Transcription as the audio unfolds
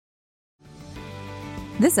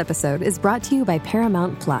This episode is brought to you by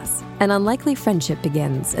Paramount Plus. An unlikely friendship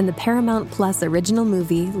begins in the Paramount Plus original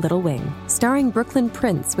movie Little Wing, starring Brooklyn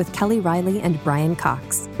Prince with Kelly Riley and Brian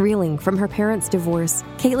Cox. Reeling from her parents' divorce,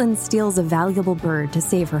 Caitlin steals a valuable bird to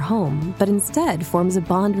save her home, but instead forms a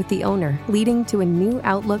bond with the owner, leading to a new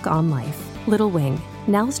outlook on life. Little Wing,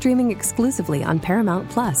 now streaming exclusively on Paramount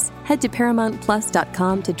Plus. Head to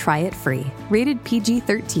ParamountPlus.com to try it free. Rated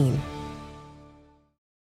PG-13.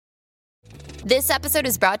 This episode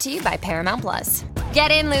is brought to you by Paramount Plus.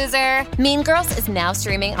 Get in, loser! Mean Girls is now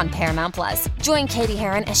streaming on Paramount Plus. Join Katie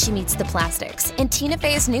Heron as she meets the plastics in Tina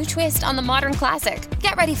Fey's new twist on the modern classic.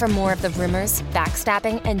 Get ready for more of the rumors,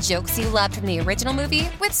 backstabbing, and jokes you loved from the original movie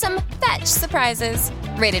with some fetch surprises.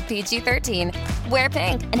 Rated PG-13. Wear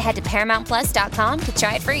pink and head to ParamountPlus.com to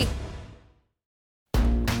try it free.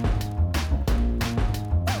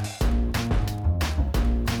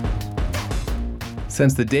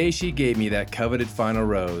 Since the day she gave me that coveted final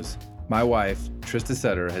rose, my wife, Trista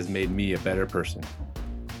Sutter, has made me a better person.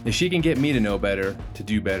 If she can get me to know better, to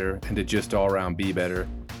do better, and to just all around be better,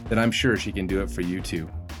 then I'm sure she can do it for you too.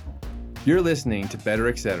 You're listening to Better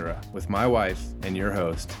Etc. with my wife and your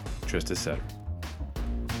host, Trista Sutter.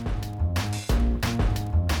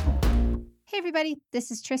 Hey everybody, this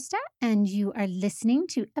is Trista, and you are listening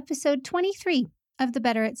to episode 23 of the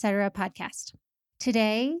Better Etc. podcast.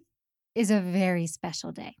 Today is a very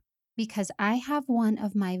special day because I have one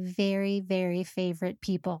of my very, very favorite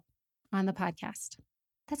people on the podcast.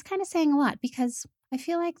 That's kind of saying a lot because I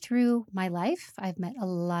feel like through my life, I've met a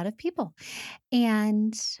lot of people,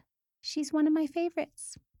 and she's one of my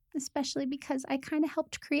favorites, especially because I kind of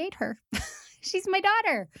helped create her. She's my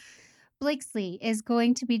daughter. Blakesley is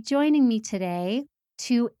going to be joining me today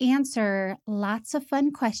to answer lots of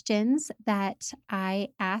fun questions that I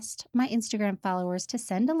asked my Instagram followers to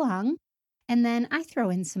send along. And then I throw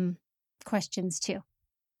in some questions too.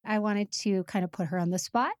 I wanted to kind of put her on the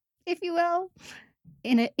spot, if you will,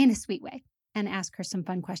 in a sweet way and ask her some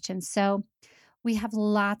fun questions. So we have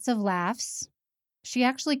lots of laughs. She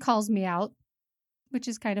actually calls me out, which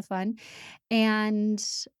is kind of fun. And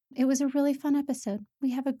it was a really fun episode. We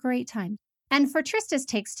have a great time. And for Trista's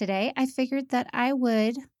takes today, I figured that I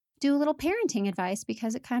would do a little parenting advice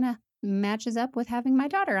because it kind of matches up with having my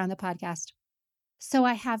daughter on the podcast. So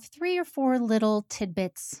I have 3 or 4 little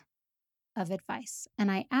tidbits of advice.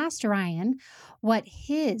 And I asked Ryan what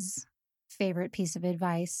his favorite piece of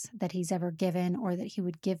advice that he's ever given or that he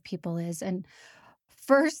would give people is. And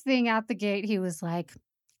first thing out the gate, he was like,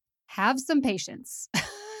 have some patience.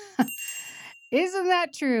 Isn't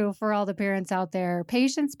that true for all the parents out there?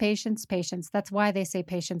 Patience, patience, patience. That's why they say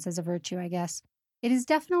patience is a virtue, I guess. It is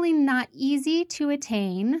definitely not easy to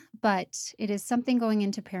attain, but it is something going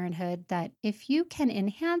into parenthood that if you can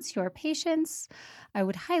enhance your patience, I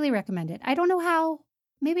would highly recommend it. I don't know how.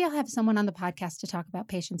 Maybe I'll have someone on the podcast to talk about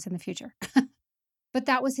patience in the future. But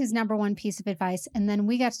that was his number one piece of advice. And then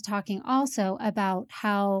we got to talking also about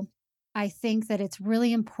how I think that it's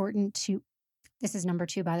really important to, this is number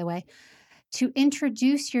 2, by the way, to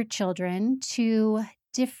introduce your children to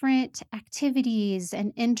different activities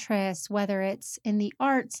and interests, whether it's in the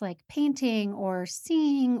arts like painting or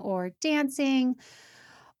singing or dancing,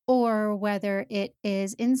 or whether it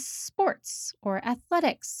is in sports or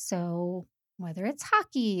athletics. So whether it's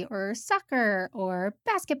hockey or soccer or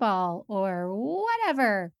basketball or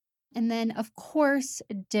whatever. And then, of course,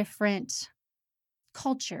 different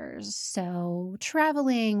cultures. So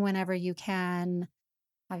traveling whenever you can.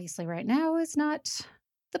 Obviously, right now is not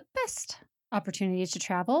the best opportunity to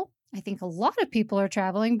travel. I think a lot of people are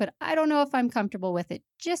traveling, but I don't know if I'm comfortable with it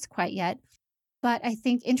just quite yet. But I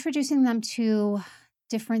think introducing them to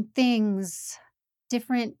different things,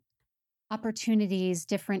 different opportunities,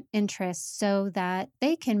 different interests, so that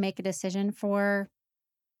they can make a decision for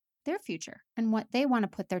their future and what they want to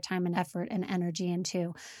put their time and effort and energy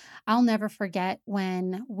into. I'll never forget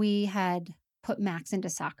when we had put Max into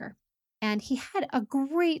soccer. And he had a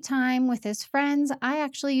great time with his friends. I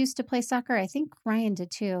actually used to play soccer. I think Ryan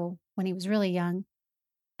did too when he was really young.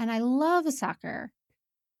 And I love soccer.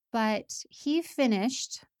 But he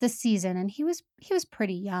finished the season and he was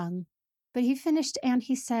pretty young. But he finished and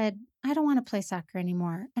he said, I don't want to play soccer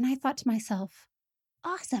anymore. And I thought to myself,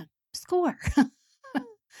 awesome, score.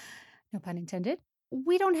 No pun intended.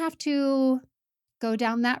 We don't have to go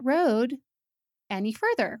down that road any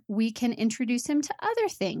further. We can introduce him to other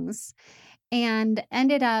things, and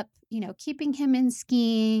ended up, keeping him in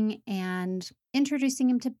skiing and introducing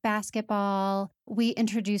him to basketball. We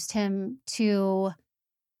introduced him to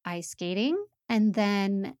ice skating. And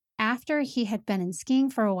then after he had been in skiing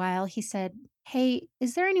for a while, he said, hey,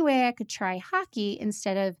 is there any way I could try hockey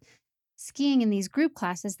instead of skiing in these group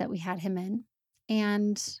classes that we had him in.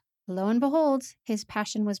 And lo and behold, his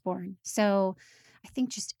passion was born. So I think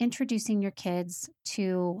just introducing your kids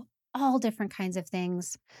to all different kinds of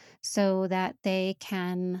things so that they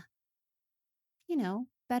can,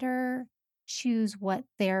 better choose what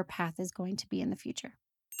their path is going to be in the future.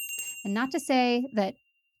 And not to say that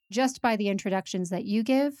just by the introductions that you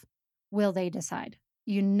give, will they decide?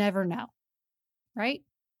 You never know, right?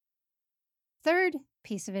 Third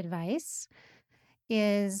piece of advice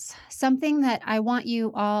is something that I want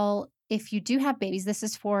you all, if you do have babies, this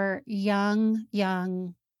is for young,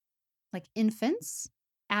 like infants.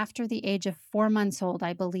 After the age of 4 months old,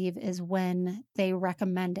 I believe, is when they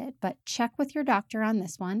recommend it. But check with your doctor on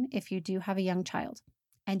this one if you do have a young child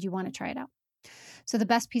and you want to try it out. So the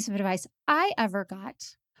best piece of advice I ever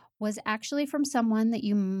got was actually from someone that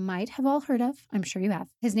you might have all heard of. I'm sure you have.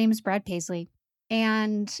 His name is Brad Paisley.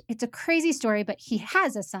 And it's a crazy story, but he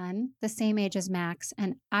has a son the same age as Max.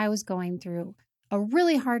 And I was going through a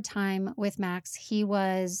really hard time with Max. He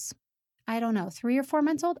was, 3 or 4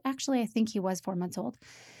 months old. Actually, I think he was 4 months old.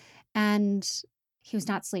 And he was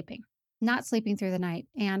not sleeping through the night.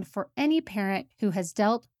 And for any parent who has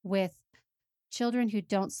dealt with children who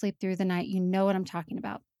don't sleep through the night, you know what I'm talking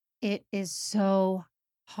about. It is so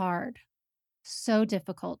hard, so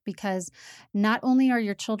difficult, because not only are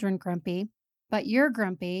your children grumpy, but you're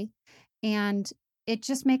grumpy, and it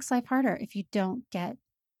just makes life harder if you don't get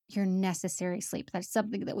your necessary sleep. That's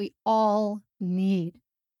something that we all need,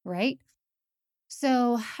 right?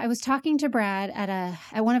 So I was talking to Brad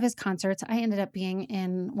at one of his concerts. I ended up being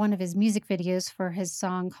in one of his music videos for his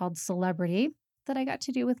song called Celebrity that I got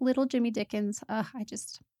to do with little Jimmy Dickens. I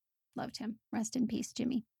just loved him. Rest in peace,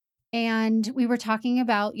 Jimmy. And we were talking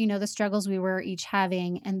about, the struggles we were each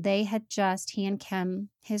having. And he and Kim,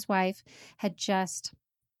 his wife, had just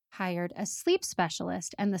hired a sleep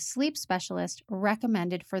specialist. And the sleep specialist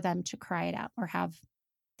recommended for them to cry it out or have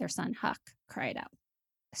their son, Huck, cry it out.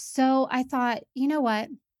 So I thought, you know what?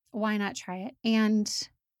 Why not try it? And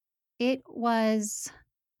it was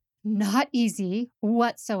not easy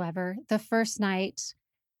whatsoever. The first night,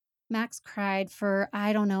 Max cried for,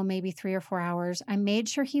 maybe 3 or 4 hours. I made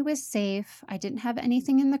sure he was safe. I didn't have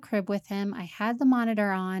anything in the crib with him. I had the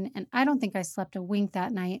monitor on, and I don't think I slept a wink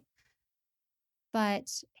that night.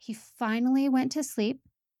 But he finally went to sleep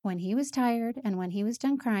when he was tired and when he was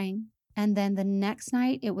done crying. And then the next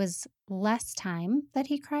night, it was less time that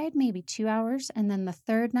he cried, maybe 2 hours. And then the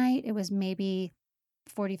third night, it was maybe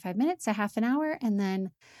 45 minutes, a half an hour. And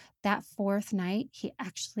then that fourth night, he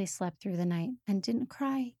actually slept through the night and didn't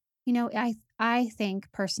cry. I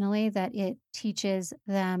think personally that it teaches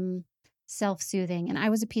them self-soothing. And I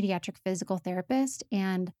was a pediatric physical therapist,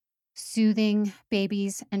 and soothing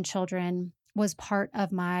babies and children was part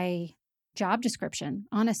of my job description,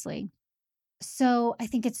 honestly. So I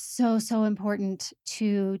think it's so, so important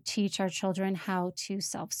to teach our children how to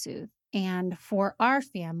self-soothe. And for our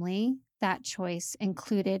family, that choice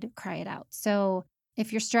included cry it out. So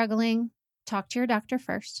if you're struggling, talk to your doctor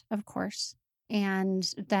first, of course. And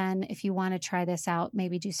then if you want to try this out,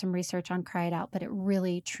 maybe do some research on cry it out. But it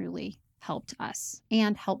really, truly helped us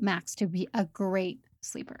and helped Max to be a great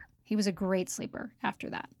sleeper. He was a great sleeper after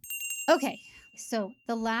that. Okay. So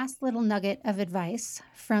the last little nugget of advice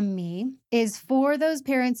from me is for those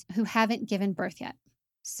parents who haven't given birth yet.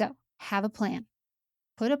 So have a plan.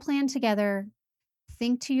 Put a plan together.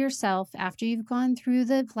 Think to yourself after you've gone through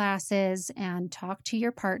the classes and talk to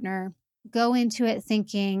your partner. Go into it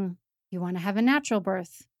thinking you want to have a natural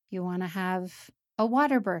birth. You want to have a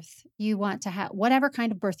water birth. You want to have whatever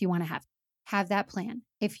kind of birth you want to have. Have that plan.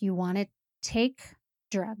 If you want to take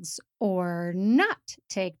drugs or not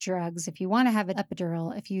take drugs, if you want to have an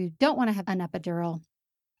epidural, if you don't want to have an epidural,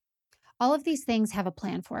 all of these things have a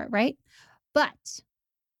plan for it, right? But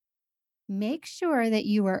make sure that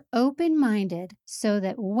you are open-minded so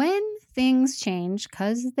that when things change,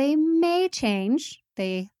 because they may change,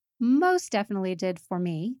 they most definitely did for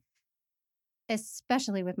me,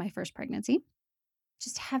 especially with my first pregnancy,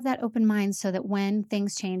 just have that open mind so that when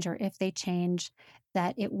things change or if they change,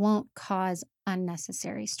 that it won't cause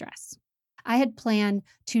unnecessary stress. I had planned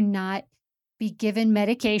to not be given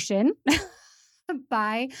medication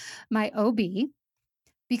by my OB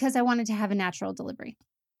because I wanted to have a natural delivery.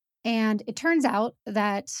 And it turns out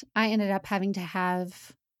that I ended up having to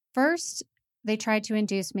have, first, they tried to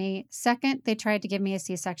induce me. Second, they tried to give me a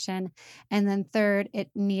C-section. And then third,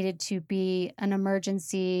 it needed to be an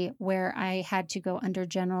emergency where I had to go under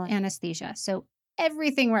general anesthesia. So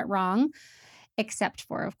everything went wrong, except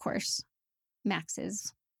for, of course,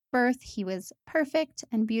 Max's birth. He was perfect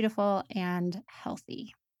and beautiful and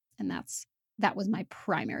healthy. And that's that was my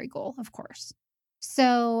primary goal, of course.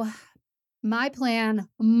 So my plan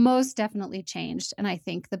most definitely changed. And I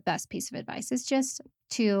think the best piece of advice is just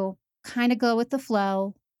to kind of go with the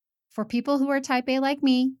flow. For people who are type A like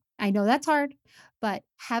me, I know that's hard, but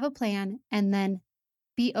have a plan and then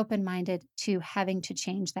be open-minded to having to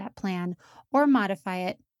change that plan or modify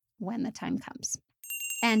it when the time comes.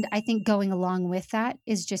 And I think going along with that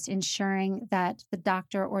is just ensuring that the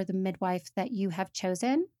doctor or the midwife that you have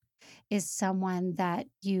chosen is someone that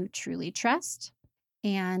you truly trust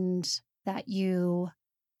and that you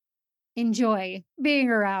enjoy being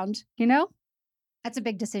around, you know? That's a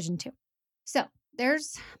big decision too. So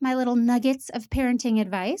there's my little nuggets of parenting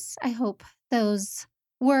advice. I hope those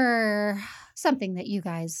were something that you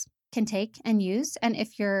guys can take and use. And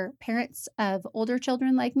if you're parents of older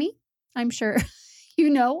children like me, I'm sure you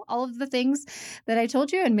know all of the things that I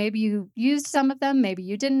told you, and maybe you used some of them, maybe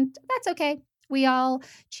you didn't. That's okay. We all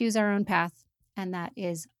choose our own path, and that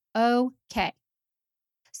is okay.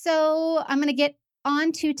 So I'm going to get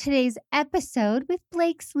on to today's episode with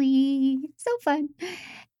Blakesley. So fun.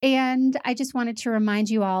 And I just wanted to remind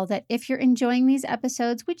you all that if you're enjoying these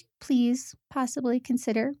episodes, would you please possibly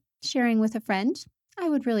consider sharing with a friend? I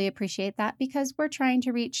would really appreciate that because we're trying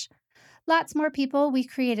to reach lots more people. We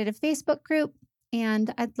created a Facebook group,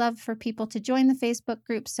 and I'd love for people to join the Facebook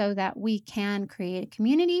group so that we can create a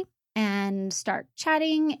community and start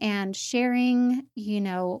chatting and sharing,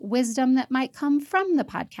 wisdom that might come from the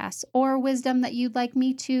podcast or wisdom that you'd like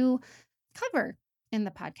me to cover in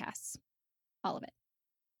the podcasts. All of it.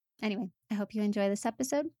 Anyway, I hope you enjoy this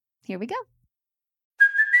episode. Here we go.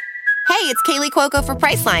 Hey, it's Kaylee Cuoco for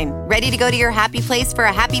Priceline. Ready to go to your happy place for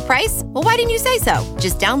a happy price? Well, why didn't you say so?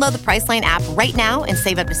 Just download the Priceline app right now and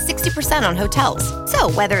save up to 60% on hotels.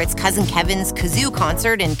 So whether it's Cousin Kevin's Kazoo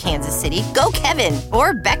Concert in Kansas City, go Kevin,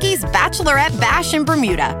 or Becky's Bachelorette Bash in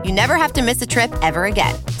Bermuda, you never have to miss a trip ever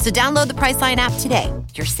again. So download the Priceline app today.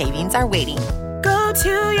 Your savings are waiting. Go to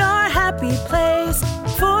your happy place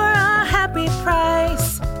for a happy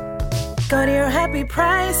price. Go to your happy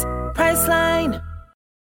price, Priceline.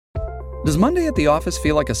 Does Monday at the office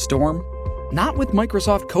feel like a storm? Not with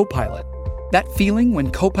Microsoft Copilot. That feeling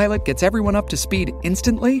when Copilot gets everyone up to speed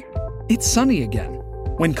instantly? It's sunny again.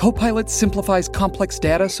 When Copilot simplifies complex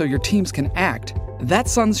data so your teams can act, that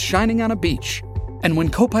sun's shining on a beach. And when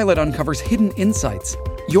Copilot uncovers hidden insights,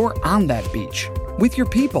 you're on that beach with your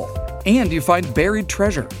people, and you find buried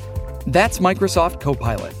treasure. That's Microsoft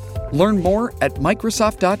Copilot. Learn more at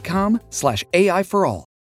Microsoft.com/AI for all.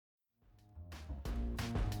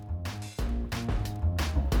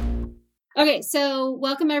 Okay, so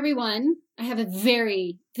welcome everyone. I have a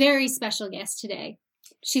very, very special guest today.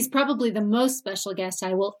 She's probably the most special guest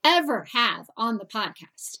I will ever have on the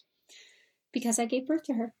podcast because I gave birth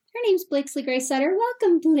to her. Her name's Blakesley Grace Sutter.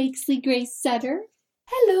 Welcome, Blakesley Grace Sutter.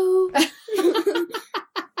 Hello.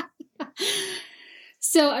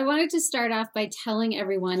 So I wanted to start off by telling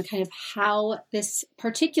everyone kind of how this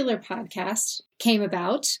particular podcast came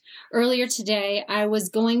about. Earlier today, I was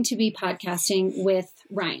going to be podcasting with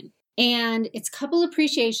Ryan. And it's Couple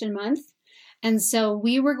Appreciation Month. And so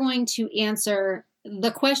we were going to answer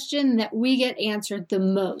the question that we get answered the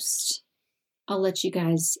most. I'll let you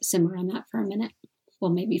guys simmer on that for a minute.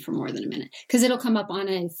 Well, maybe for more than a minute, because it'll come up on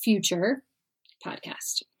a future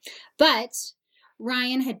podcast. But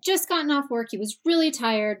Ryan had just gotten off work. He was really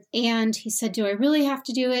tired. And he said, do I really have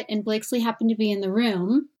to do it? And Blakesley happened to be in the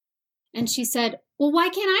room. And she said, well, why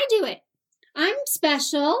can't I do it? I'm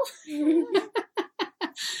special.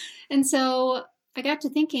 And so I got to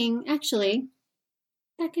thinking, actually,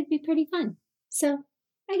 that could be pretty fun. So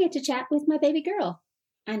I get to chat with my baby girl.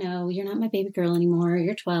 I know you're not my baby girl anymore.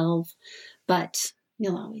 You're 12, but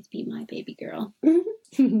you'll always be my baby girl.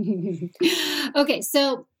 Okay,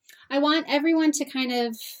 so I want everyone to kind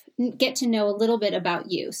of get to know a little bit about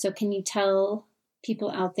you. So can you tell people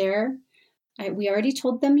out there, we already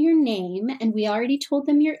told them your name and we already told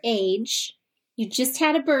them your age. You just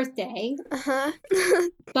had a birthday. Uh-huh.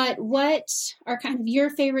 But what are kind of your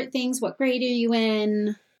favorite things? What grade are you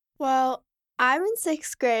in? Well, I'm in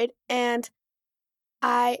 6th grade, and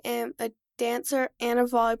I am a dancer and a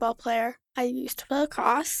volleyball player. I used to play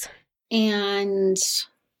lacrosse. And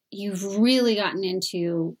you've really gotten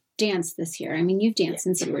into dance this year. I mean, you've danced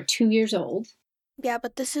since you were 2 years old. Yeah,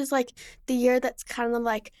 but this is like the year that's kind of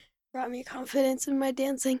like brought me confidence in my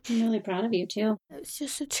dancing. I'm really proud of you, too. It's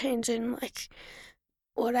just a change in like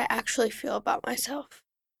what I actually feel about myself.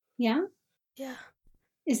 Yeah? Yeah.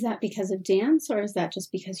 Is that because of dance, or is that just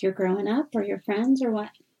because you're growing up, or your friends, or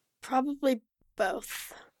what? Probably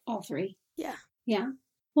both. All three. Yeah. Yeah.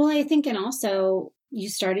 Well, I think, and also you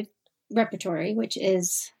started repertory, which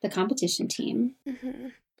is the competition team. Mm-hmm.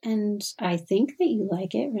 And I think that you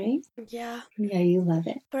like it, right? Yeah. Yeah, you love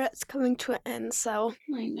it. But it's coming to an end, so.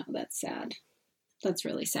 I know, that's sad. That's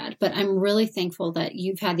really sad. But I'm really thankful that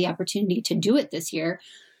you've had the opportunity to do it this year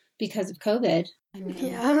because of COVID. I mean,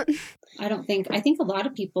 Yeah. I think a lot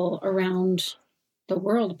of people around the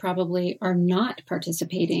world probably are not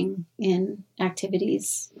participating in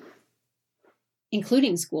activities,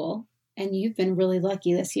 including school. And you've been really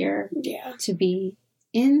lucky this year to be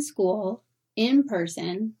in school, in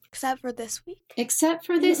person. Except for this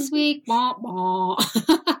week. Bah, bah.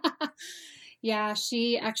 Yeah,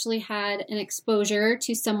 she actually had an exposure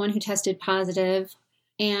to someone who tested positive.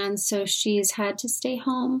 And so she's had to stay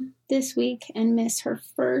home this week and miss her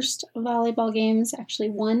first volleyball games.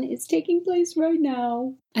 Actually, one is taking place right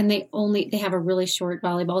now. And they have a really short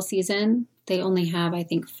volleyball season. They only have, I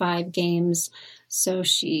think, 5 games. So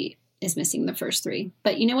she is missing the first 3.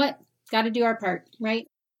 But you know what? Got to do our part, right?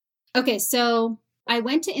 Okay, so I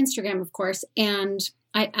went to Instagram, of course, and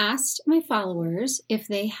I asked my followers if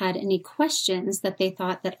they had any questions that they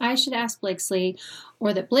thought that I should ask Blakesley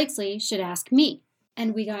or that Blakesley should ask me.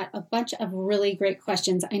 And we got a bunch of really great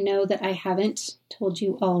questions. I know that I haven't told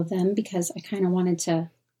you all of them because I kind of wanted to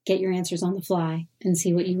get your answers on the fly and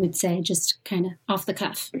see what you would say, just kind of off the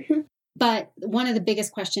cuff. Mm-hmm. But one of the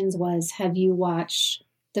biggest questions was, have you watched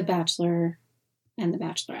The Bachelor and The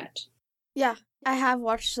Bachelorette? Yeah, I have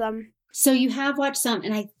watched some. So you have watched some,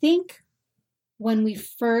 and I think when we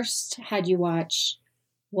first had you watch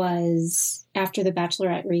was after the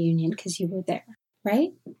Bachelorette reunion because you were there,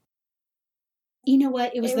 right? You know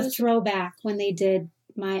what? It was the throwback when they did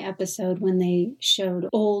my episode, when they showed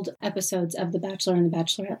old episodes of The Bachelor and The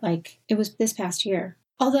Bachelorette. Like, it was this past year.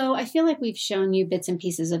 Although I feel like we've shown you bits and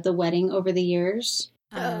pieces of the wedding over the years.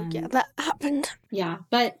 Yeah, that happened. Yeah,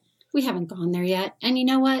 but we haven't gone there yet. And you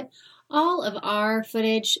know what? All of our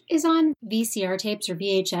footage is on VCR tapes or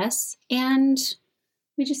VHS, and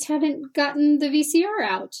we just haven't gotten the VCR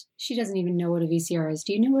out. She doesn't even know what a VCR is.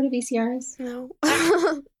 Do you know what a VCR is? No.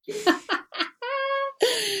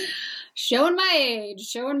 Showing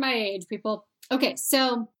my age, people. Okay,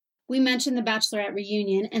 so we mentioned the Bachelorette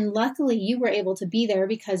reunion, and luckily you were able to be there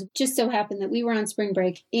because it just so happened that we were on spring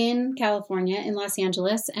break in California, in Los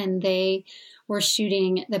Angeles, and they were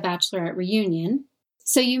shooting the Bachelorette reunion.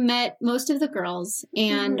 So you met most of the girls,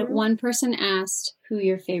 and one person asked who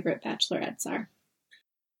your favorite bachelorettes are.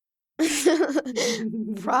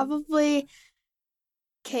 Probably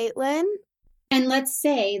Caitlin. And let's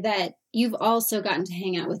say that you've also gotten to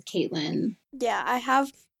hang out with Caitlin. Yeah, I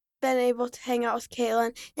have been able to hang out with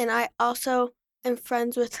Caitlin, and I also am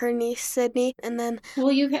friends with her niece, Sydney, and then...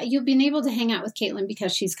 Well, you've been able to hang out with Caitlin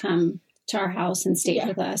because she's come to our house and stayed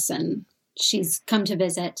with us, and she's come to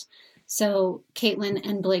visit. So Caitlin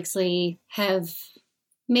and Blakesley have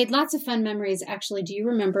made lots of fun memories. Actually, do you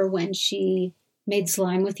remember when she made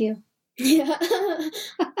slime with you? Yeah.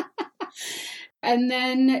 And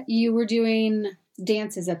then you were doing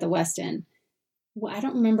dances at the Westin. Well, I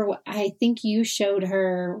don't remember what. I think you showed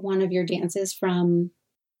her one of your dances from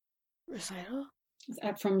Recital?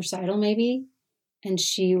 From Recital, maybe. And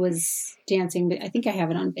she was dancing, but I think I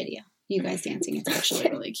have it on video. You guys dancing. It's actually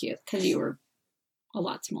really cute because you were a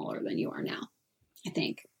lot smaller than you are now, I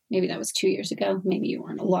think. Maybe that was 2 years ago. Maybe you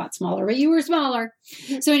weren't a lot smaller, but you were smaller.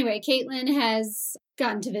 So anyway, Caitlin has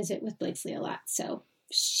gotten to visit with Blakesley a lot. So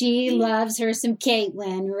she loves her some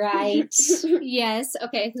Caitlin, right? Yes.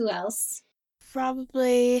 Okay, who else?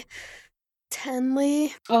 Probably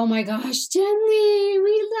Tenley. Oh my gosh, Tenley.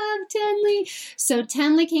 We love Tenley. So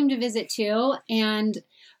Tenley came to visit too. And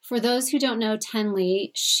for those who don't know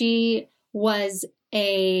Tenley, she was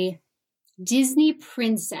a Disney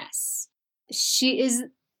princess. She is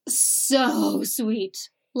so sweet.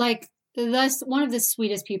 Like one of the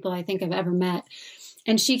sweetest people I think I've ever met.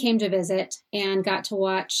 And she came to visit and got to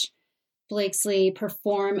watch Blakesley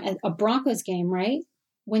perform at a Broncos game, right?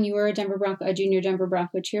 When you were a junior Denver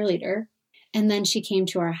Bronco cheerleader. And then she came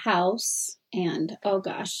to our house and, oh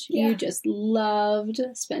gosh, you just loved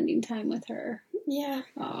spending time with her. Yeah.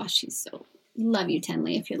 Oh, love you,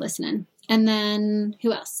 Tenley, if you're listening. And then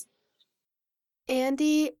who else?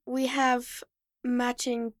 Andy, we have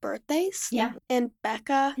matching birthdays. Yeah. And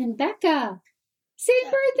Becca. Same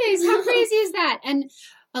birthdays. How crazy is that? And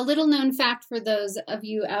a little known fact for those of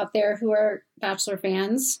you out there who are Bachelor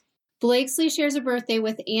fans, Blakesley shares a birthday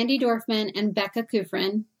with Andy Dorfman and Becca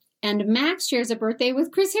Kufrin, and Max shares a birthday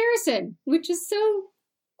with Chris Harrison, which is so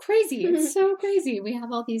crazy. It's so crazy. We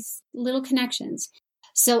have all these little connections.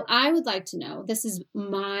 So I would like to know, this is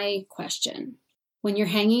my question. When you're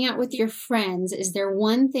hanging out with your friends, is there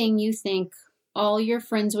one thing you think all your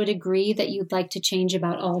friends would agree that you'd like to change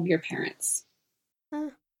about all of your parents?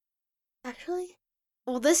 Actually,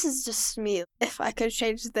 well, this is just me. If I could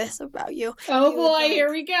change this about you. Oh you would boy, like,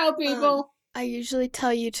 here we go, people. I usually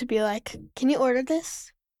tell you to be like, can you order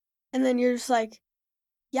this? And then you're just like,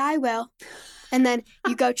 yeah, I will. And then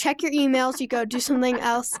you go check your emails, you go do something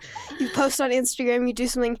else, you post on Instagram, you do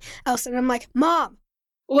something else, and I'm like, Mom.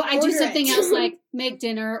 Well, I do order something it. else like make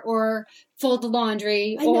dinner or fold the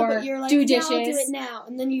laundry I know, or but you're like, do dishes. Yeah, I'll do it now.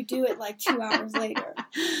 And then you do it like 2 hours later.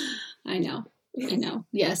 I know.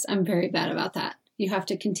 Yes, I'm very bad about that. You have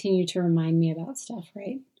to continue to remind me about stuff,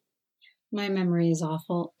 right? My memory is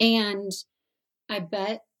awful. And I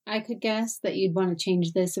bet I could guess that you'd want to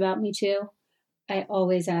change this about me too. I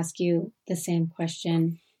always ask you the same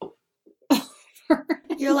question.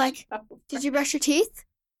 You're like, did you brush your teeth?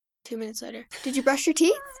 2 minutes later. Did you brush your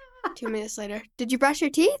teeth? 2 minutes later. Did you brush your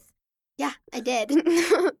teeth? Yeah, I did.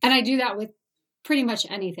 And I do that with pretty much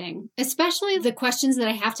anything, especially the questions that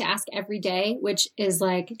I have to ask every day, which is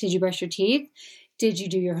like, did you brush your teeth? Did you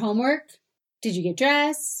do your homework? Did you get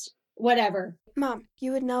dressed? Whatever. Mom,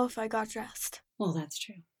 you would know if I got dressed. Well, that's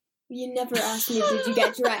true. You never asked me, did you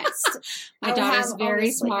get dressed? My daughter's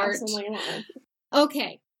very smart.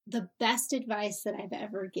 Okay. The best advice that I've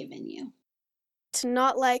ever given you. To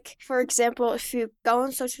not like, for example, if you go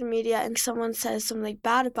on social media and someone says something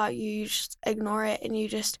bad about you, you just ignore it and you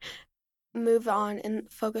just move on and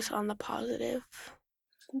focus on the positive.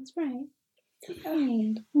 That's right.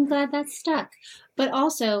 Right. I'm glad that's stuck. But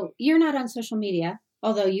also, you're not on social media,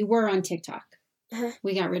 although you were on TikTok. Uh-huh.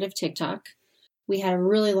 We got rid of TikTok. We had a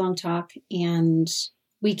really long talk and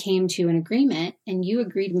we came to an agreement, and you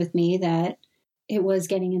agreed with me that it was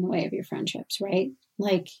getting in the way of your friendships, right?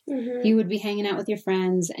 Like you would be hanging out with your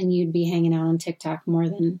friends and you'd be hanging out on TikTok more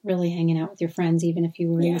than really hanging out with your friends, even if you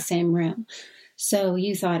were in the same room. So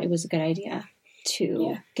you thought it was a good idea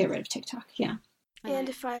to get rid of TikTok. Yeah. And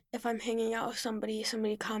if I'm hanging out with somebody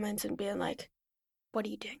comments and being like, what are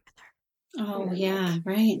you doing with her? Oh, and yeah.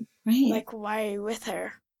 like, Right. Like, why are you with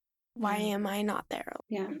her? Why am I not there?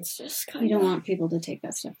 Yeah. It's just kind You don't want people to take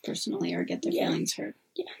that stuff personally or get their feelings hurt.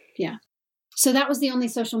 Yeah. Yeah. So that was the only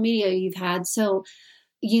social media you've had. So,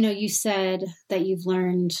 you said that you've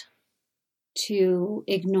learned to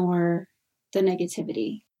ignore the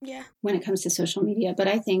negativity when it comes to social media. But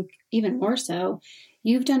I think even more so,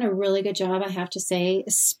 you've done a really good job, I have to say,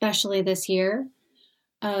 especially this year,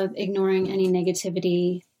 of ignoring any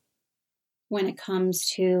negativity when it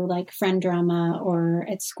comes to like friend drama or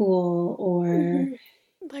at school or...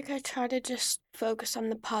 Like I try to just focus on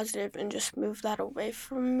the positive and just move that away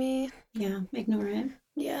from me. Yeah, ignore it.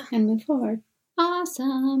 Yeah. And move forward.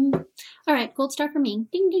 Awesome. All right, gold star for me.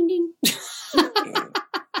 Ding, ding, ding.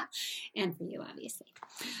 And for you, obviously.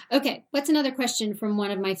 Okay, what's another question from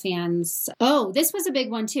one of my fans? Oh, this was a big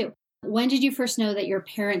one too. When did you first know that your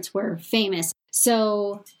parents were famous?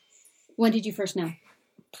 So, when did you first know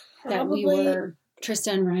that we were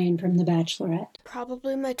Trista and Ryan from The Bachelorette?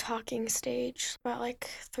 Probably my talking stage, about like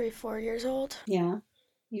 3-4 years old. Yeah,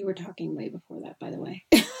 you were talking way before that, by the way.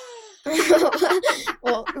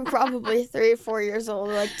 Well, probably 3-4 years old,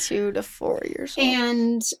 like 2 to 4 years old.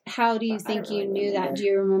 And how do you think you knew that? Do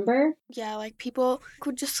you remember? Yeah, like people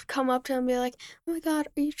would just come up to him and be like, oh my God,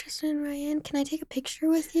 are you Tristan and Ryan? Can I take a picture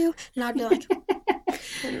with you? And I'd be like,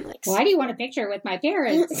 why do you want a picture with my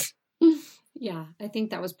parents? Yeah, I think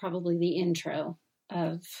that was probably the intro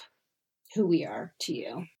of who we are to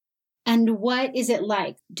you. And what is it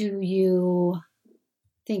like? Do you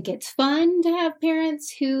think it's fun to have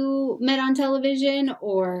parents who met on television,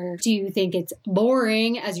 or do you think it's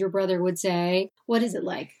boring, as your brother would say? What is it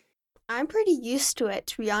like? I'm pretty used to it,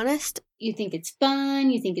 to be honest. You think it's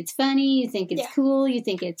fun? You think it's funny? You think it's cool? You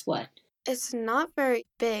think it's what? It's not very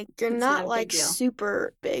big. You're not like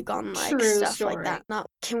super big on like True stuff story. like that. Not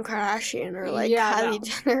Kim Kardashian or like Kylie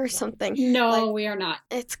Jenner or something. No, like, we are not.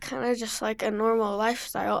 It's kind of just like a normal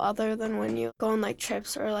lifestyle, other than when you go on like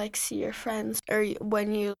trips or like see your friends or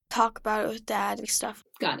when you talk about it with dad and stuff.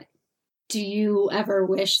 Got it. Do you ever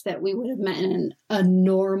wish that we would have met in a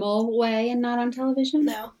normal way and not on television?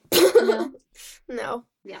 No. No? No.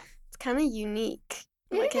 Yeah. It's kind of unique.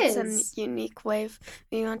 It's a unique way of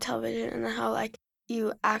being on television and how like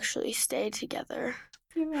you actually stay together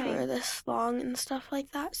for this long and stuff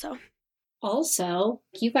like that. So also,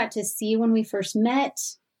 you got to see when we first met.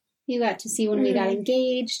 You got to see when we got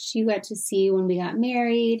engaged. You got to see when we got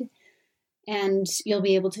married. And you'll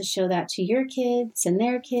be able to show that to your kids and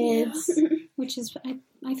their kids, which is,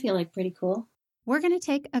 I feel like, pretty cool. We're going to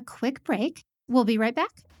take a quick break. We'll be right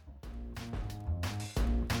back.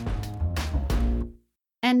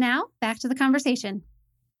 And now, back to the conversation.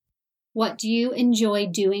 What do you enjoy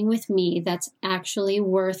doing with me that's actually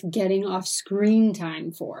worth getting off screen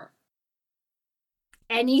time for?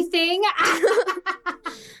 Anything?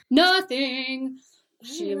 Nothing.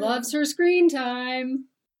 She loves her screen time.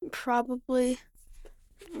 Probably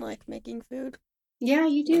like making food. Yeah,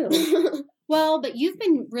 you do. Well, but you've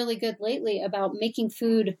been really good lately about making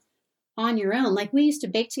food on your own. Like we used to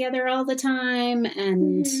bake together all the time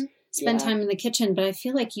and spend time in the kitchen, but I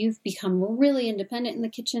feel like you've become really independent in the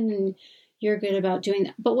kitchen and you're good about doing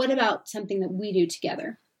that. But what about something that we do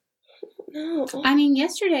together? No. I mean,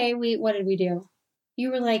 yesterday what did we do? You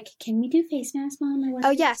were like, "Can we do face masks, Mom?" Or what?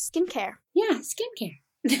 Oh yeah, skincare. Yeah, skincare.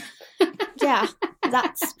 Yeah,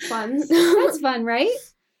 that's fun. That's fun, right?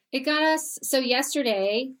 It got us. So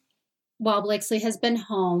yesterday, while Blakesley has been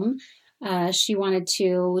home, she wanted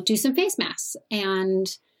to do some face masks. And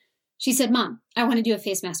she said, "Mom, I want to do a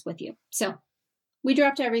face mask with you." So we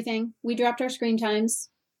dropped everything. We dropped our screen times.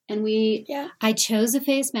 And I chose a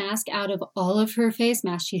face mask out of all of her face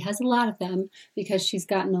masks. She has a lot of them because she's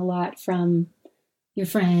gotten a lot from your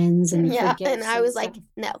friends and and I was like,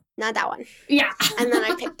 no, not that one. Yeah. And then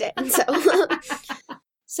I picked it.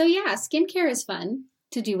 So yeah, skincare is fun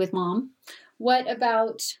to do with Mom. What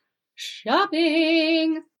about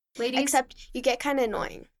shopping? Ladies? Except you get kind of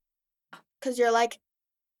annoying because you're like,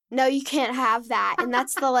 no, you can't have that. And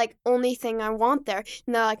that's the like only thing I want there.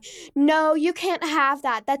 And they're like, no, you can't have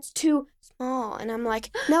that. That's too small. And I'm like,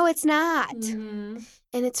 no, it's not. Mm-hmm.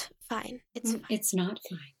 And it's fine. It's fine. It's not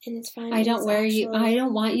fine. And it's fine. I don't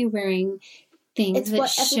want you wearing things that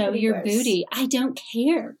show your booty. I don't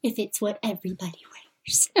care if it's what everybody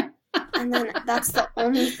wears. And then that's the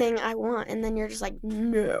only thing I want. And then you're just like,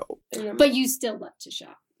 no. But you still love to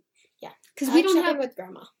shop. Yeah. Because we don't have with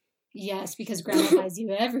Grandma. Yes, because Grandma buys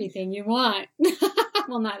you everything you want.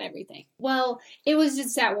 Well, not everything. Well, it was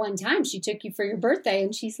just that one time she took you for your birthday,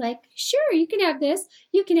 and she's like, "Sure, you can have this.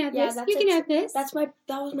 You can have this. You can have this." That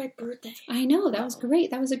was my birthday. I know, that was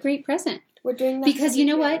great. That was a great present. We're doing that because you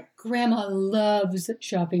know what? Grandma loves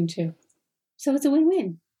shopping too, so it's a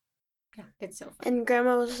win-win. Yeah, it's so fun. And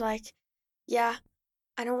Grandma was like, "Yeah,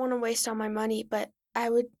 I don't want to waste all my money, but I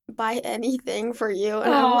would buy anything for you."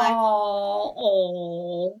 And I'm like,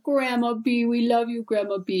 oh, Grandma B, we love you,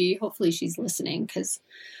 Grandma B. Hopefully she's listening because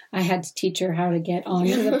I had to teach her how to get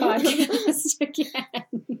onto the podcast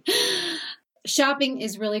again. Shopping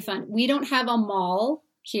is really fun. We don't have a mall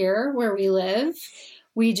here where we live.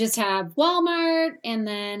 We just have Walmart and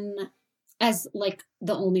then as like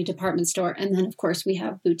the only department store. And then, of course, we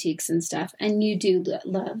have boutiques and stuff. And you do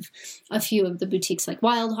love a few of the boutiques like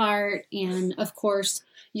Wild Heart and, of course,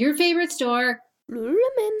 your favorite store,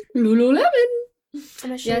 Lululemon.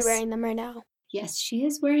 I'm actually wearing them right now. Yes, she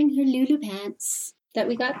is wearing her Lulu pants that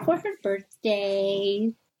we got for her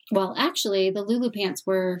birthday. Well, actually, the Lulu pants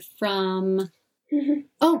were from,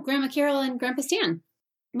 Grandma Carol and Grandpa Stan.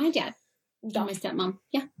 My dad. And my stepmom.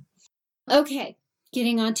 Yeah. Okay.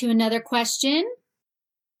 Getting on to another question.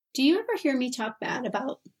 Do you ever hear me talk bad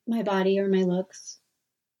about my body or my looks?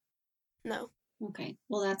 No. Okay.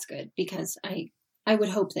 Well, that's good because I would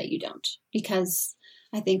hope that you don't because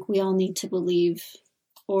I think we all need to believe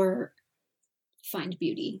or find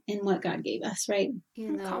beauty in what God gave us, right?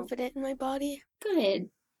 I'm confident in my body. Good.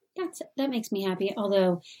 That makes me happy.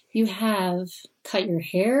 Although you have cut your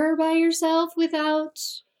hair by yourself without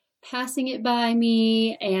passing it by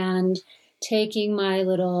me and taking my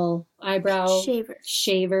little eyebrow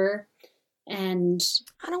shaver and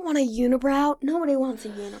I don't want a unibrow. Nobody wants a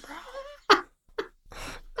unibrow.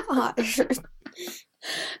 Gosh.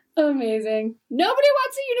 Amazing. Nobody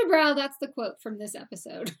wants a unibrow. That's the quote from this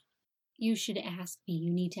episode. You should ask me.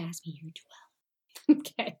 You need to ask me here as well.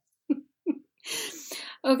 Okay.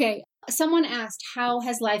 Okay. Someone asked, how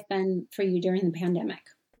has life been for you during the pandemic?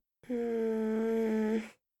 In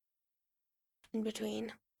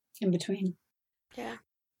between. In between. Yeah.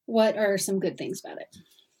 What are some good things about it?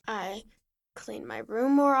 I cleaned my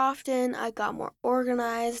room more often. I got more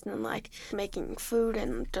organized and like making food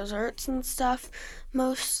and desserts and stuff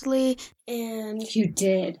mostly. And you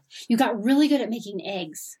did. You got really good at making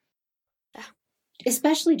eggs. Yeah.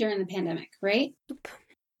 Especially during the pandemic, right?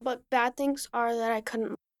 But bad things are that I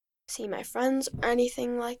couldn't see my friends or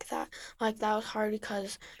anything like that. Like that was hard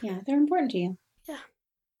because yeah, they're important to you. Yeah.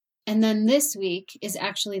 And then this week is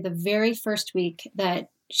actually the very first week that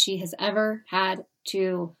she has ever had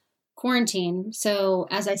to quarantine. So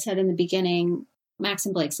as I said in the beginning, Max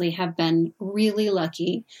and Blakesley have been really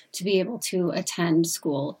lucky to be able to attend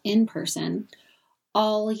school in person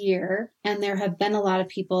all year. And there have been a lot of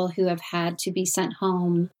people who have had to be sent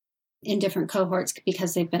home in different cohorts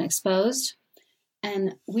because they've been exposed.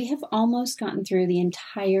 And we have almost gotten through the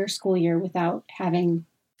entire school year without having...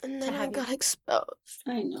 And then I got exposed.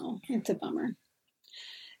 I know. It's a bummer.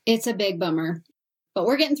 It's a big bummer. But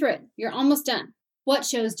we're getting through it. You're almost done. What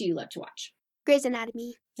shows do you love to watch? Grey's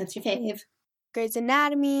Anatomy. That's your fave. Grey's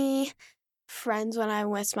Anatomy. Friends when I'm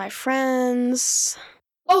with my friends.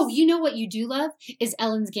 Oh, you know what you do love? Is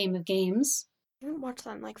Ellen's Game of Games. I haven't watched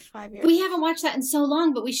that in like 5 years. We haven't watched that in so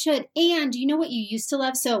long, but we should. And you know what you used to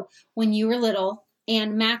love? So when you were little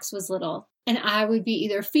and Max was little, and I would be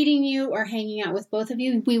either feeding you or hanging out with both of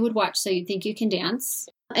you, we would watch So You Think You Can Dance.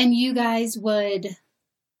 And you guys would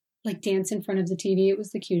like dance in front of the TV. It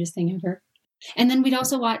was the cutest thing ever. And then we'd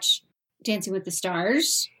also watch Dancing with the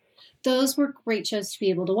Stars. Those were great shows to be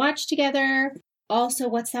able to watch together. Also,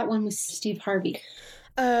 what's that one with Steve Harvey?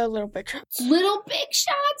 Little Big Shots. Little Big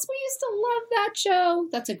Shots. We used to love that show.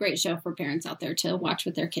 That's a great show for parents out there to watch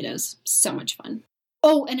with their kiddos. So much fun.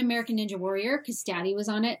 Oh, and American Ninja Warrior, because Daddy was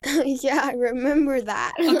on it. Yeah, I remember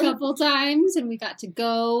that. A couple times, and we got to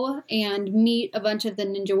go and meet a bunch of the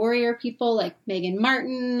Ninja Warrior people, like Megan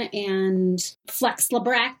Martin and Flex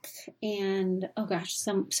LeBrec, and oh gosh,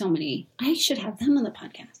 so many. I should have them on the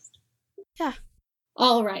podcast. Yeah.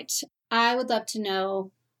 All right. I would love to know,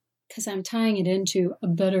 because I'm tying it into a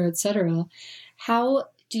better, etc. How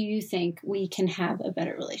do you think we can have a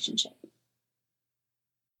better relationship?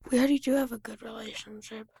 We already do have a good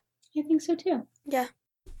relationship. I think so too. Yeah.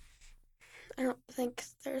 I don't think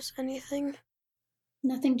there's anything.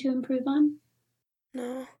 Nothing to improve on?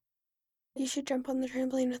 No. You should jump on the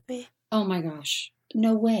trampoline with me. Oh my gosh.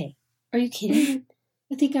 No way. Are you kidding?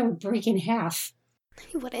 I think I would break in half.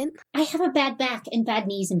 You wouldn't. I have a bad back and bad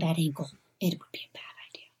knees and bad ankle. It would be a bad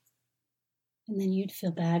idea. And then you'd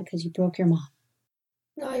feel bad because you broke your mom.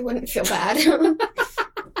 No, I wouldn't feel bad.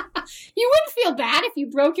 You wouldn't feel bad if you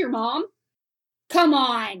broke your mom? Come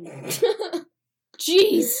on.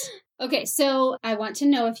 Jeez. Okay, so I want to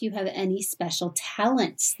know if you have any special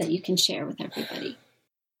talents that you can share with everybody.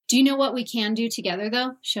 Do you know what we can do together,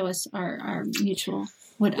 though? Show us our mutual,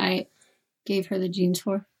 what I gave her the jeans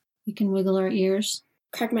for. We can wiggle our ears.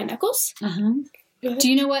 Crack my knuckles? Uh-huh. Do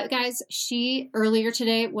you know what, guys? She, earlier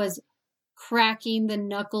today, was cracking the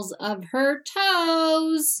knuckles of her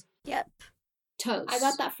toes. Yep. Toes. I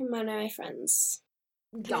got that from one of my friends.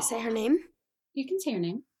 Can I say her name? You can say her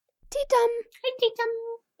name. Tatum. Hi, Tatum.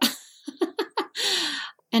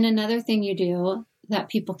 And another thing you do that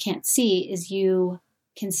people can't see is you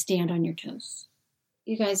can stand on your toes.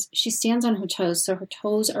 You guys, she stands on her toes, so her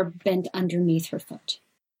toes are bent underneath her foot.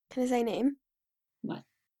 Can I say name? What?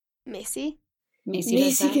 Macy.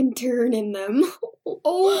 Macy can turn in them.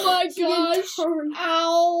 Oh my gosh.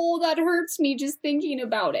 Ow, that hurts me just thinking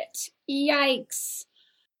about it. Yikes.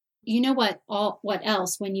 You know what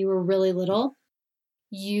else? When you were really little,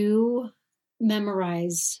 you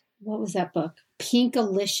memorized, what was that book?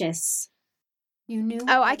 Pinkalicious. You knew?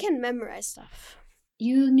 Oh, I can memorize stuff.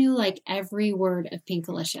 You knew like every word of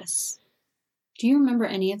Pinkalicious. Do you remember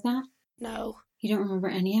any of that? No. You don't remember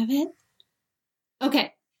any of it?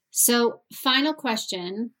 Okay. So, final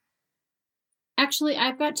question. Actually,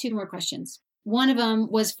 I've got 2 more questions. One of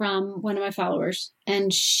them was from one of my followers,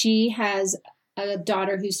 and she has a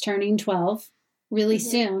daughter who's turning 12 really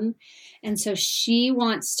soon. And so she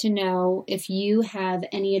wants to know if you have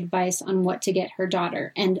any advice on what to get her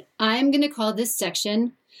daughter. And I'm going to call this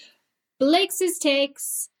section Blake's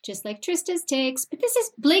Takes, just like Trista's Takes, but this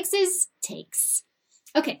is Blake's Takes.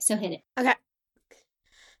 Okay, so hit it. Okay.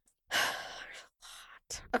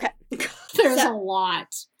 Okay. There's a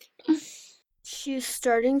lot. She's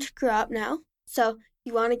starting to grow up now. So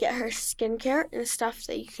you want to get her skincare and stuff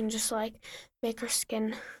that you can just like make her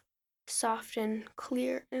skin soft and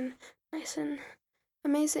clear and nice and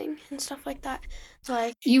amazing and stuff like that. So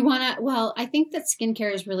like you want to, well, I think that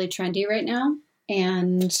skincare is really trendy right now.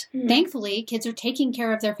 And thankfully kids are taking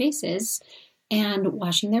care of their faces and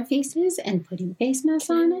washing their faces and putting face masks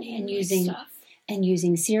on it and using stuff. And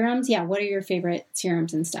using serums. Yeah, what are your favorite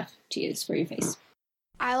serums and stuff to use for your face?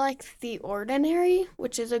 I like The Ordinary,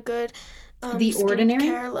 which is a good The Ordinary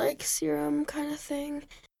skincare, like serum kind of thing.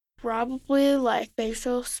 Probably like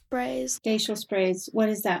facial sprays. Facial sprays. What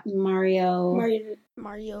is that? Mario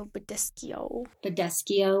Badescu.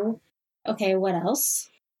 Badescu. Okay, what else?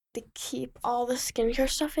 To keep all the skincare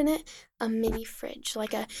stuff in it, a mini fridge,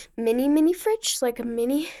 like a mini fridge, like a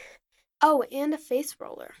mini. Oh, and a face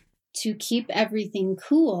roller. To keep everything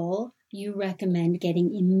cool, you recommend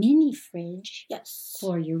getting a mini fridge. Yes.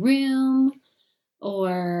 For your room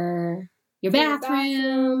or your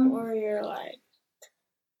bathroom. Or your like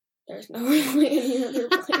There's no really any other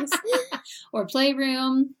place. Or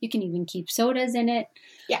playroom. You can even keep sodas in it.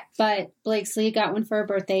 Yeah. But Blakesley got one for her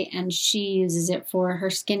birthday, and she uses it for her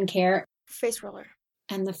skincare. Face roller.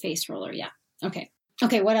 And the face roller, yeah. Okay.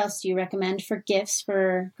 Okay, what else do you recommend for gifts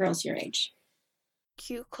for girls your age?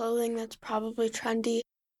 Cute clothing that's probably trendy.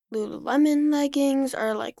 Lululemon leggings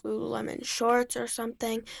or like Lululemon shorts or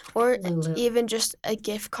something, or even just a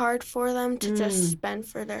gift card for them to just spend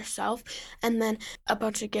for themselves, and then a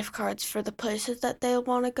bunch of gift cards for the places that they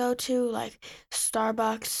want to go to, like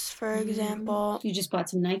Starbucks, for example. You just bought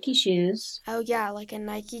some Nike shoes. Oh yeah, like a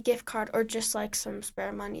Nike gift card, or just like some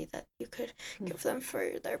spare money that you could give them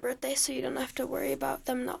for their birthday, so you don't have to worry about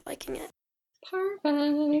them not liking it.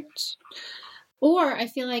 Perfect. Or I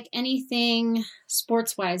feel like anything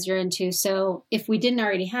sports-wise you're into. So if we didn't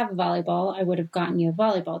already have a volleyball, I would have gotten you a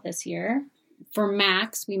volleyball this year. For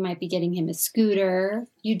Max, we might be getting him a scooter.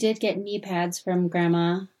 You did get knee pads from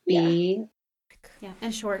Grandma B. Yeah,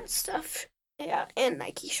 and shorts stuff. Yeah, and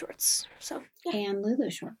Nike shorts. So yeah. And Lulu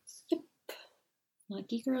shorts. Yep.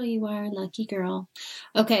 Lucky girl you are, lucky girl.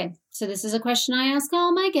 Okay, so this is a question I ask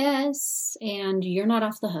all my guests, and you're not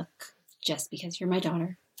off the hook just because you're my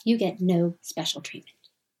daughter. You get no special treatment.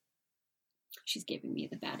 She's giving me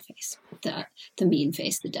the bad face, the mean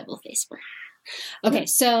face, the devil face. Okay,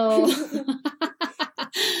 so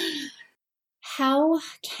how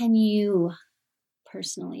can you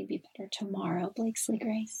personally be better tomorrow, Blakesley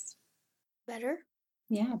Grace? Better?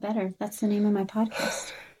 Yeah, better. That's the name of my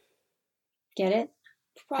podcast. Get it?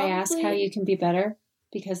 Probably. I ask how you can be better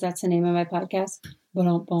because that's the name of my podcast.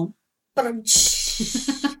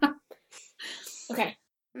 Okay.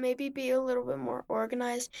 Maybe be a little bit more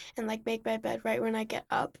organized and like make my bed right when I get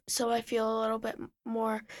up, so I feel a little bit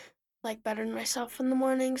more like better than myself in the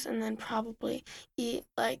mornings, and then probably eat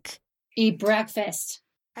breakfast.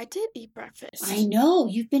 I did eat breakfast. I know,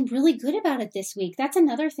 you've been really good about it this week. That's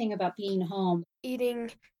another thing about being home.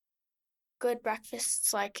 Eating good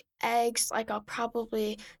breakfasts like eggs, like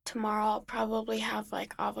tomorrow I'll probably have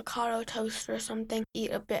like avocado toast or something.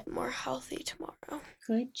 Eat a bit more healthy tomorrow.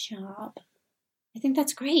 Good job. I think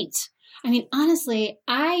that's great. I mean, honestly,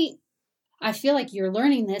 I feel like you're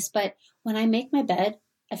learning this, but when I make my bed,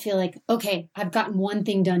 I feel like, okay, I've gotten one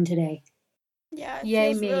thing done today. Yeah, it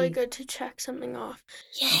feels really good to check something off.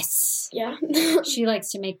 Yes. Yeah. She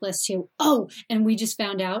likes to make lists too. Oh, and we just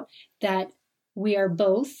found out that we are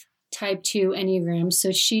both type 2 Enneagrams.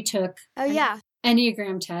 So she took an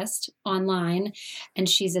Enneagram test online, and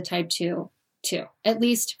she's a type 2 too, at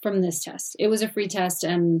least from this test. It was a free test,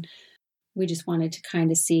 and we just wanted to kind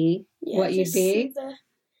of see what you'd be.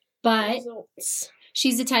 But results.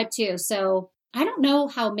 She's a type 2. So I don't know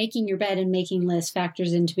how making your bed and making lists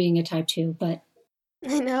factors into being a type 2, but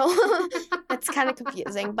I know. It's kind of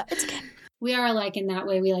confusing, but it's okay. We are alike in that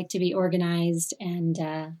way. We like to be organized and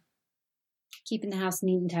keeping the house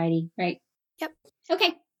neat and tidy, right? Yep.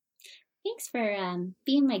 Okay. Thanks for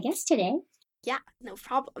being my guest today. Yeah, no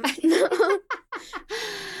problem.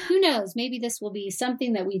 Who knows? Maybe this will be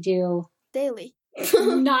something that we do daily.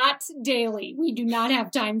 Not daily. We do not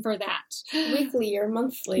have time for that. Weekly or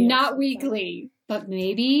monthly. Not weekly, but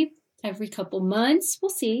maybe every couple months. We'll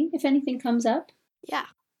see if anything comes up. Yeah.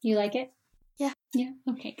 You like it? Yeah. Yeah.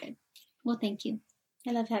 Okay, good. Well, thank you.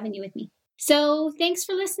 I love having you with me. So thanks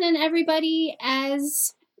for listening, everybody.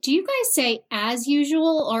 Do you guys say as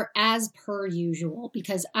usual or as per usual?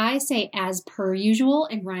 Because I say as per usual,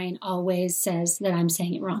 and Ryan always says that I'm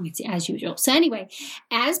saying it wrong. It's as usual. So anyway,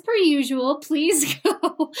 as per usual, please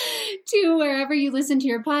go to wherever you listen to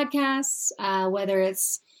your podcasts, whether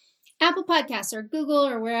it's Apple Podcasts or Google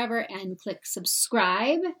or wherever, and click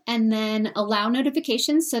subscribe, and then allow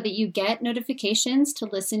notifications so that you get notifications to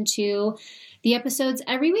listen to the episodes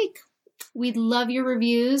every week. We'd love your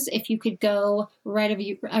reviews. If you could go write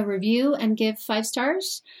a review and give 5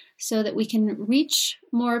 stars so that we can reach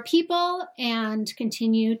more people and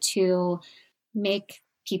continue to make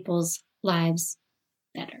people's lives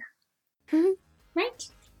better. Mm-hmm. Right?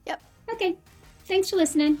 Yep. Okay. Thanks for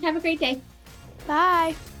listening. Have a great day.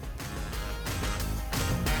 Bye.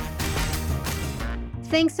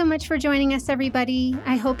 Thanks so much for joining us, everybody.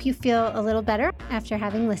 I hope you feel a little better after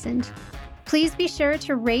having listened. Please be sure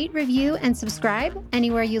to rate, review, and subscribe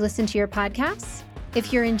anywhere you listen to your podcasts.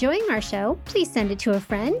 If you're enjoying our show, please send it to a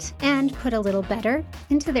friend and put a little better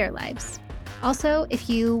into their lives. Also, if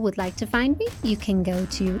you would like to find me, you can go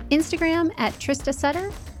to Instagram at Trista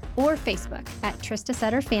Sutter or Facebook at Trista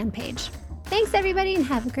Sutter fan page. Thanks, everybody, and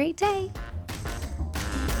have a great day.